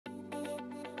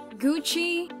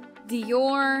Gucci,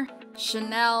 Dior,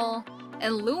 Chanel,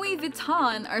 and Louis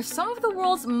Vuitton are some of the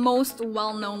world's most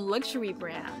well-known luxury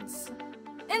brands.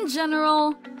 In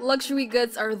general, luxury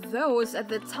goods are those at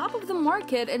the top of the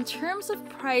market in terms of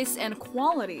price and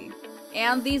quality,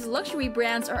 and these luxury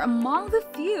brands are among the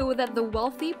few that the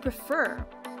wealthy prefer.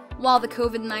 While the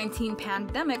COVID-19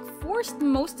 pandemic forced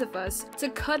most of us to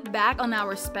cut back on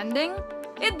our spending,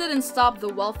 it didn't stop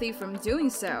the wealthy from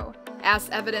doing so, as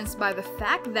evidenced by the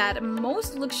fact that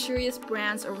most luxurious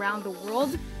brands around the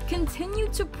world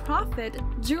continued to profit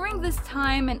during this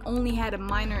time and only had a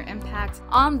minor impact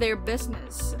on their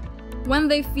business. When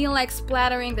they feel like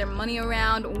splattering their money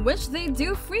around, which they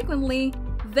do frequently,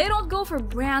 they don't go for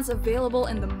brands available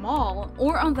in the mall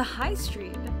or on the high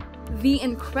street. The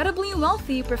incredibly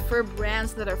wealthy prefer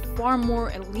brands that are far more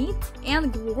elite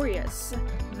and glorious.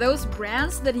 Those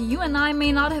brands that you and I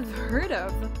may not have heard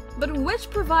of, but which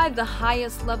provide the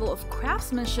highest level of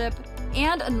craftsmanship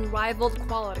and unrivaled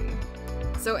quality.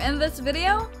 So in this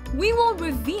video, we will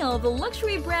reveal the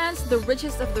luxury brands the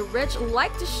richest of the rich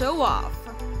like to show off.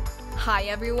 Hi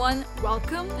everyone,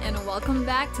 welcome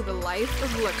back to the Life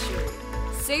of Luxury.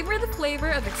 Savor the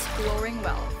flavor of exploring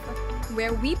wealth,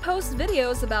 where we post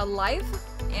videos about life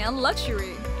and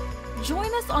luxury.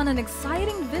 Join us on an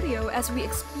exciting video as we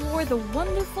explore the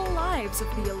wonderful lives of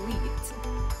the elite.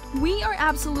 We are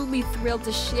absolutely thrilled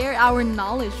to share our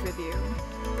knowledge with you.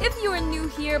 If you are new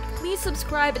here, please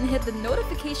subscribe and hit the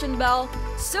notification bell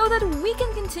so that we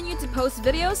can continue to post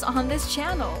videos on this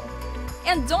channel.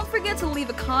 And don't forget to leave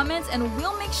a comment and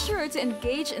we'll make sure to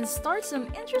engage and start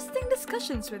some interesting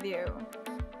discussions with you.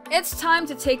 It's time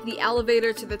to take the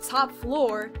elevator to the top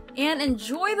floor and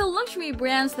enjoy the luxury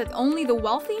brands that only the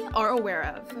wealthy are aware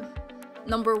of.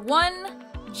 Number 1.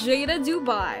 Jada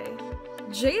Dubai.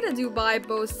 Jada Dubai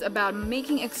boasts about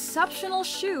making exceptional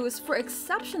shoes for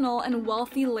exceptional and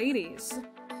wealthy ladies.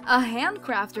 A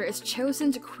handcrafter is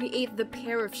chosen to create the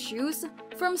pair of shoes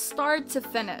from start to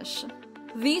finish.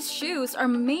 These shoes are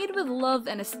made with love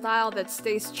and a style that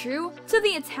stays true to the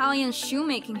Italian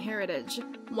shoemaking heritage,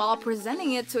 while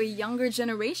presenting it to a younger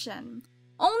generation.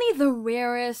 Only the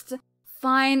rarest,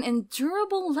 fine, and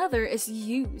durable leather is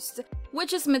used,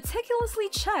 which is meticulously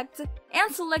checked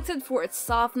and selected for its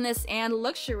softness and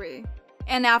luxury.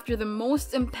 And after the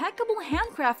most impeccable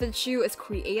handcrafted shoe is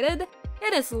created,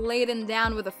 it is laden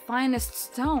down with the finest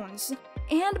stones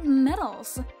and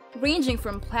metals, ranging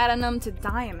from platinum to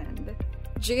diamond.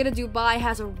 Jada Dubai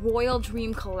has a royal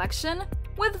dream collection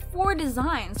with 4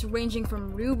 designs ranging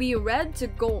from ruby red to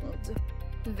gold.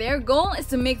 Their goal is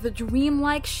to make the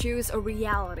dreamlike shoes a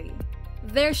reality.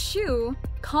 Their shoe,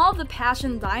 called the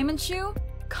Passion Diamond Shoe,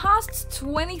 costs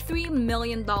 $23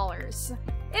 million.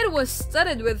 It was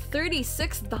studded with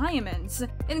 36 diamonds,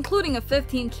 including a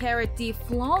 15-carat D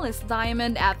flawless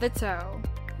diamond at the toe.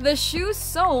 The shoe's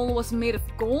sole was made of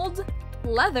gold,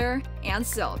 leather, and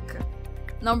silk.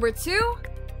 Number 2.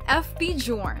 FB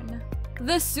Journe.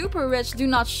 The super rich do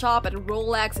not shop at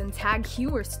Rolex and Tag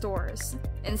Heuer stores.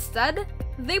 Instead,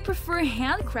 they prefer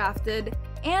handcrafted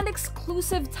and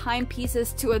exclusive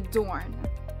timepieces to adorn.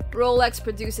 Rolex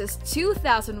produces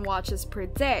 2,000 watches per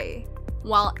day,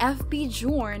 while FB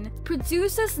Journe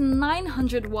produces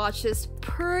 900 watches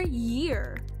per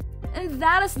year. And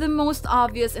that is the most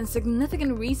obvious and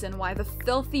significant reason why the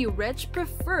filthy rich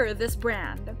prefer this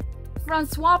brand.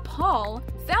 Francois Paul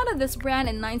founded this brand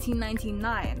in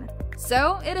 1999,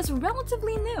 so it is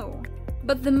relatively new.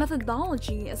 But the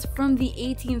methodology is from the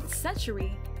 18th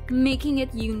century, making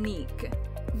it unique.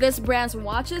 This brand's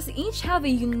watches each have a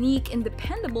unique and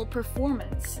dependable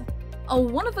performance. A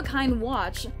one-of-a-kind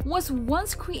watch was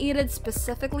once created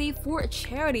specifically for a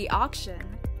charity auction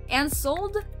and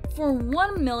sold for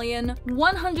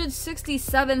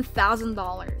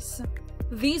 $1,167,000.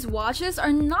 These watches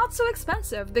are not so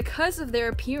expensive because of their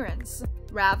appearance.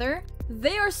 Rather,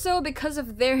 they are so because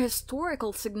of their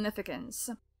historical significance.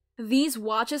 These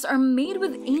watches are made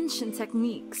with ancient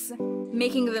techniques,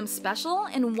 making them special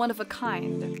and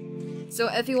one-of-a-kind. So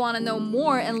if you want to know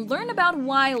more and learn about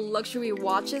why luxury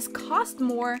watches cost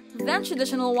more than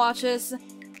traditional watches,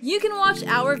 you can watch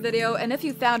our video, and if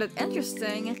you found it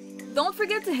interesting, don't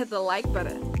forget to hit the like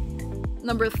button.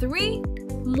 Number 3.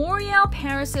 L'Oréal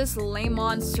Paris's Le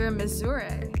Monde sur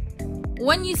Mesure.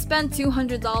 When you spend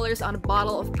 $200 on a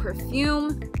bottle of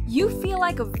perfume, you feel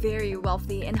like a very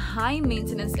wealthy and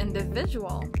high-maintenance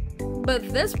individual.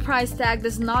 But this price tag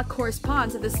does not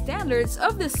correspond to the standards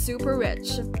of the super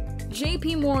rich.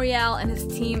 JP L'Oréal and his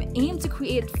team aim to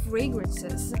create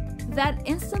fragrances that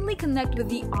instantly connect with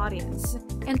the audience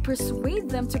and persuade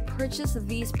them to purchase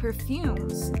these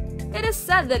perfumes. It is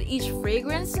said that each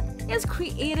fragrance is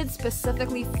created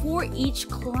specifically for each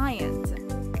client.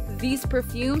 These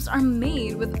perfumes are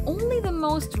made with only the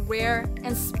most rare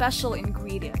and special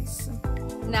ingredients.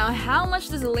 Now, how much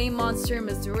does a Le Monsieur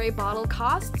Mesure bottle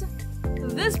cost?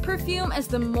 This perfume is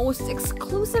the most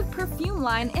exclusive perfume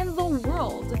line in the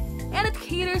world, and it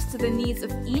caters to the needs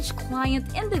of each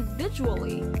client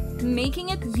individually, making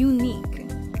it unique.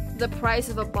 The price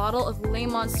of a bottle of Le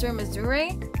Monsieur Mesure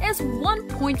is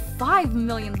 $1.5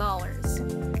 million.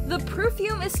 The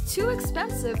perfume is too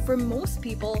expensive for most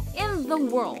people in the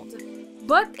world,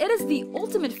 but it is the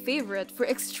ultimate favorite for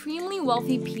extremely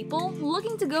wealthy people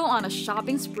looking to go on a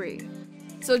shopping spree.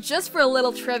 So just for a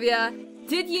little trivia,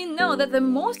 did you know that the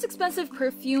most expensive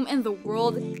perfume in the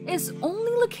world is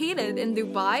only located in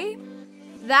Dubai?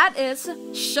 That is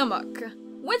Shumuk,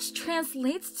 which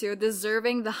translates to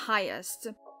deserving the highest.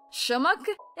 Shumuk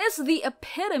is the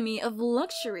epitome of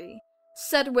luxury,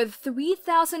 set with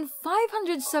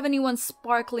 3,571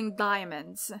 sparkling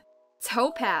diamonds,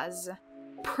 topaz,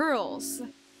 pearls,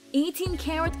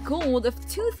 18-karat gold of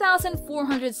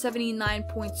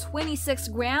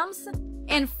 2,479.26 grams,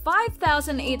 and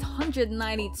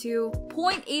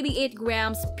 5,892.88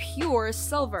 grams pure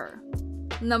silver.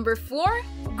 Number 4.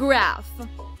 Graph.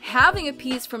 Having a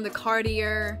piece from the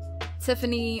Cartier,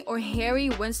 Tiffany, or Harry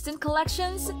Winston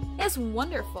collections is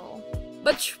wonderful,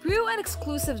 but true and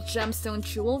exclusive gemstone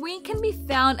jewelry can be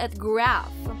found at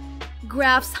Graph.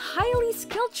 Graph's highly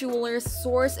skilled jewelers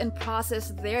source and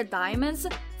process their diamonds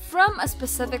from a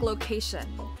specific location.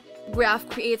 Graph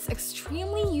creates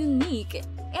extremely unique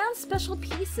and special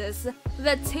pieces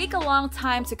that take a long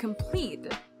time to complete.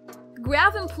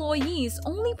 Graph employees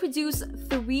only produce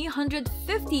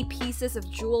 350 pieces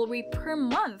of jewelry per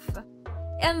month,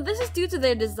 and this is due to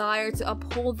their desire to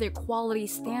uphold their quality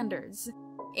standards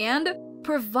and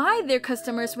provide their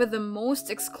customers with the most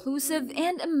exclusive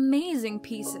and amazing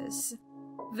pieces.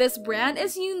 This brand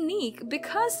is unique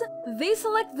because they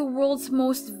select the world's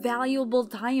most valuable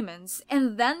diamonds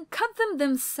and then cut them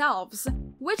themselves,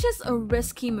 which is a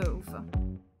risky move.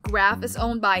 Graph is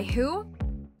owned by who?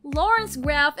 Lawrence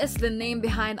Graph is the name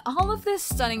behind all of this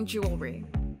stunning jewelry.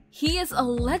 He is a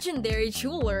legendary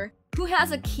jeweler who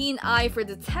has a keen eye for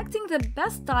detecting the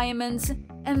best diamonds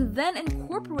and then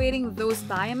incorporating those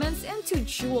diamonds into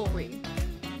jewelry.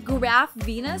 Graph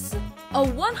Venus, a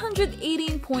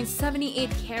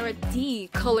 118.78 carat D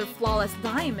color flawless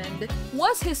diamond,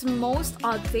 was his most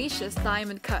audacious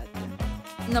diamond cut.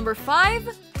 Number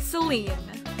 5. Celine.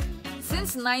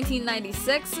 Since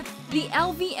 1996, the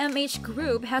LVMH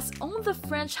group has owned the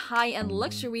French high-end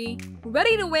luxury,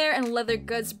 ready-to-wear and leather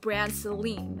goods brand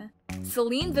Celine.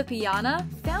 Celine Vipiana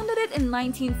founded it in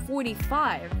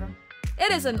 1945.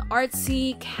 It is an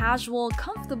artsy, casual,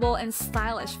 comfortable, and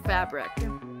stylish fabric.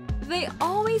 They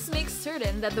always make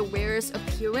certain that the wearer's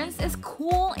appearance is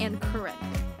cool and current.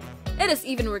 It is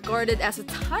even regarded as a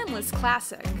timeless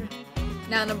classic.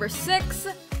 Now number 6.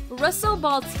 Russo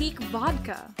Baltic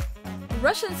Vodka.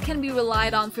 Russians can be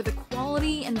relied on for the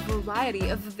quality and variety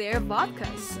of their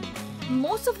vodkas.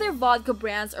 Most of their vodka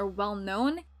brands are well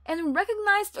known and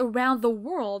recognized around the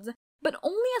world, but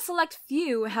only a select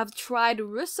few have tried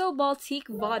Russo Baltic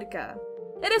vodka.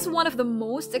 It is one of the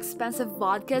most expensive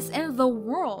vodkas in the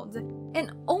world,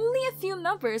 and only a few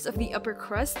members of the upper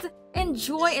crust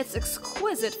enjoy its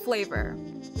exquisite flavor.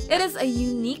 It is a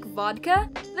unique vodka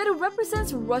that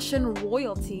represents Russian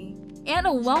royalty and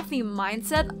a wealthy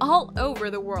mindset all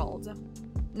over the world.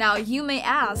 Now you may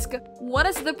ask, what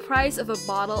is the price of a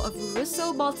bottle of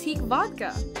Russo Baltic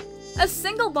vodka? A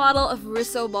single bottle of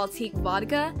Russo Baltic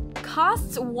vodka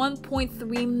costs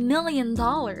 $1.3 million,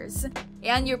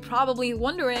 and you're probably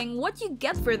wondering what you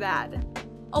get for that.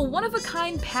 A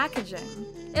one-of-a-kind packaging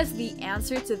is the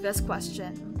answer to this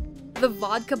question. The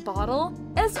vodka bottle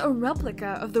is a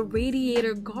replica of the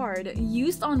radiator guard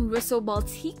used on Russo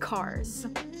Baltic cars.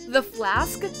 The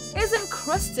flask is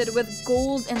encrusted with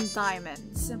gold and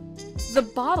diamonds. The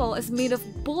bottle is made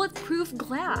of bulletproof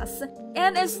glass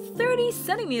and is 30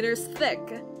 centimeters thick,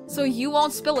 so you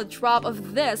won't spill a drop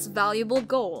of this valuable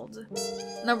gold.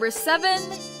 Number 7.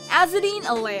 Azzedine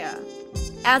Alaïa.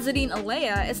 Azzedine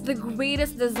Alaïa is the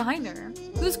greatest designer,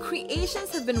 whose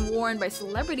creations have been worn by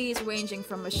celebrities ranging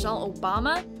from Michelle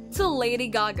Obama to Lady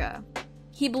Gaga.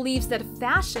 He believes that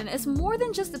fashion is more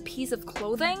than just a piece of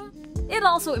clothing, it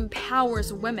also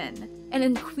empowers women and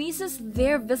increases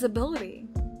their visibility.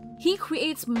 He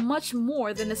creates much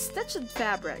more than a stitched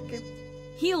fabric.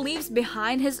 He leaves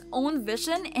behind his own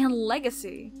vision and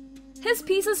legacy. His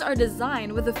pieces are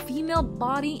designed with the female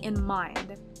body in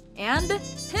mind. and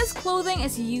his clothing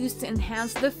is used to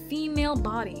enhance the female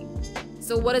body.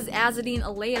 So what is Azzedine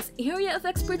Alaea's area of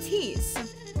expertise?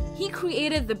 He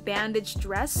created the bandage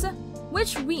dress,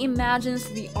 which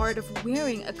reimagines the art of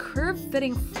wearing a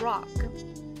curve-fitting frock.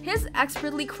 His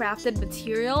expertly crafted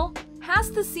material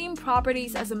has the same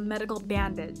properties as a medical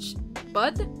bandage,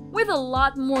 but with a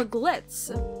lot more glitz.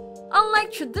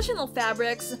 Unlike traditional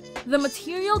fabrics, the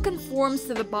material conforms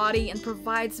to the body and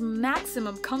provides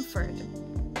maximum comfort.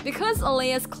 Because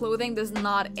Alaea's clothing does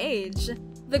not age,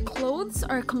 the clothes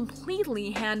are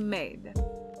completely handmade.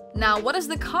 Now, what is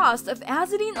the cost of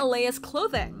Azzedine Alaea's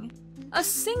clothing? A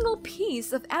single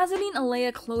piece of Azzedine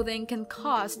Alaea clothing can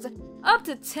cost up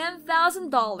to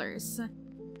 $10,000.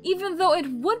 Even though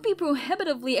it would be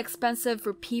prohibitively expensive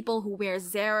for people who wear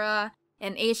Zara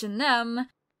and H&M,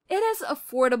 it is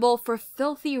affordable for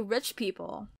filthy rich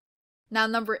people. Now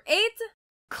number 8,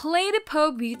 Clé de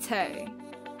Peau Beauté.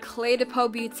 Clé de Peau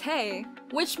Beauté,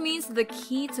 which means the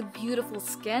key to beautiful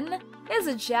skin, is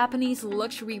a Japanese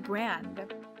luxury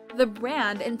brand. The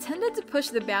brand intended to push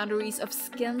the boundaries of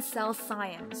skin cell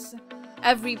science.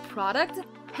 Every product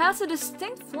has a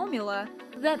distinct formula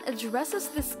that addresses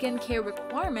the skincare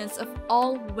requirements of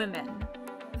all women.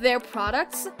 Their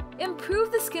products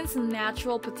improve the skin's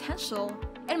natural potential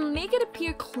and make it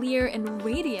appear clear and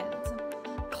radiant.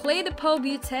 Clé de Peau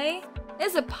Beauté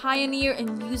is a pioneer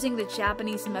in using the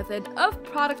Japanese method of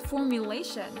product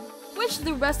formulation, which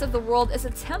the rest of the world is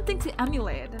attempting to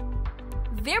emulate.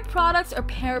 Their products are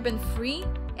paraben-free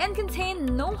and contain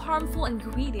no harmful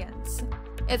ingredients.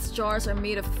 Its jars are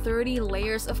made of 30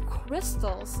 layers of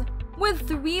crystals, with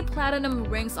 3 platinum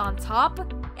rings on top,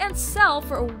 and sell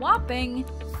for a whopping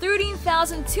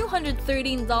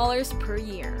 $13,213 per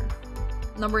year.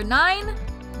 Number 9.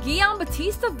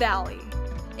 Giambattista Valli.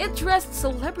 It dressed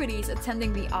celebrities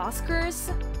attending the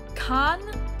Oscars,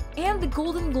 Cannes, and the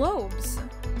Golden Globes.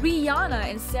 Rihanna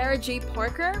and Sarah J.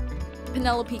 Parker,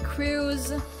 Penelope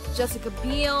Cruz, Jessica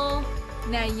Biel,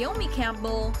 Naomi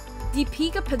Campbell,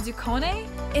 Deepika Padukone,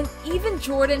 and even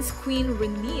Jordan's queen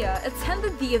Rania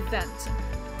attended the event.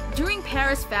 During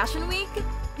Paris Fashion Week,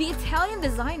 the Italian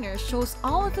designer shows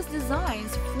all of his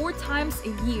designs 4 times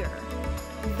a year.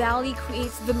 Valli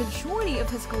creates the majority of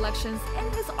his collections in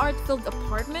his art-filled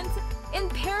apartment in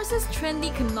Paris's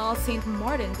trendy Canal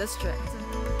Saint-Martin district.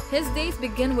 His days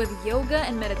begin with yoga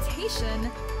and meditation,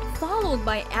 followed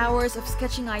by hours of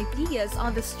sketching ideas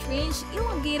on the strange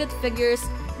elongated figures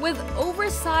with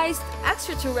oversized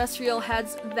extraterrestrial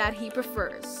heads that he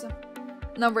prefers.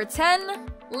 Number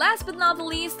 10. Last but not the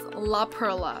least, La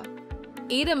Perla.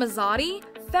 Ada Mazzotti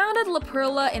founded La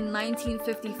Perla in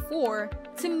 1954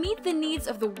 to meet the needs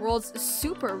of the world's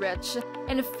super rich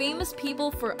and famous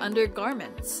people for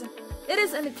undergarments. It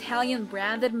is an Italian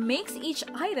brand that makes each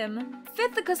item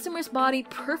fit the customer's body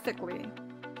perfectly.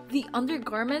 The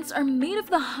undergarments are made of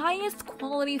the highest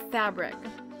quality fabric,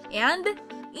 and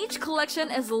each collection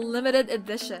is limited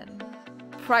edition.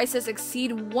 Prices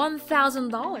exceed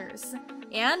 $1,000,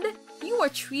 and you are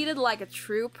treated like a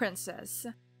true princess.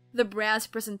 The brand's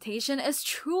presentation is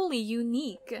truly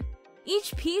unique.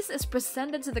 Each piece is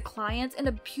presented to the client in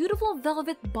a beautiful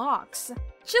velvet box,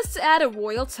 just to add a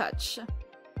royal touch.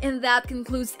 And that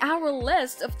concludes our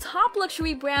list of top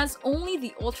luxury brands only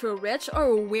the ultra-rich are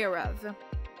aware of.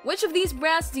 Which of these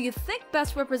brands do you think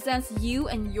best represents you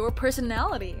and your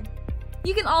personality?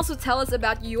 You can also tell us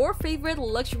about your favorite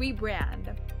luxury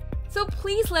brand. So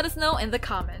please let us know in the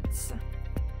comments.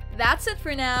 That's it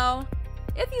for now.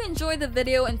 If you enjoyed the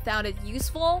video and found it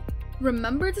useful,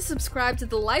 remember to subscribe to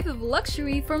The Life of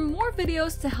Luxury for more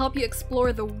videos to help you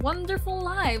explore the wonderful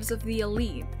lives of the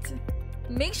elite.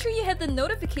 Make sure you hit the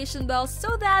notification bell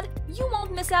so that you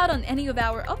won't miss out on any of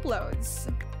our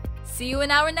uploads. See you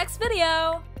in our next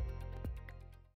video!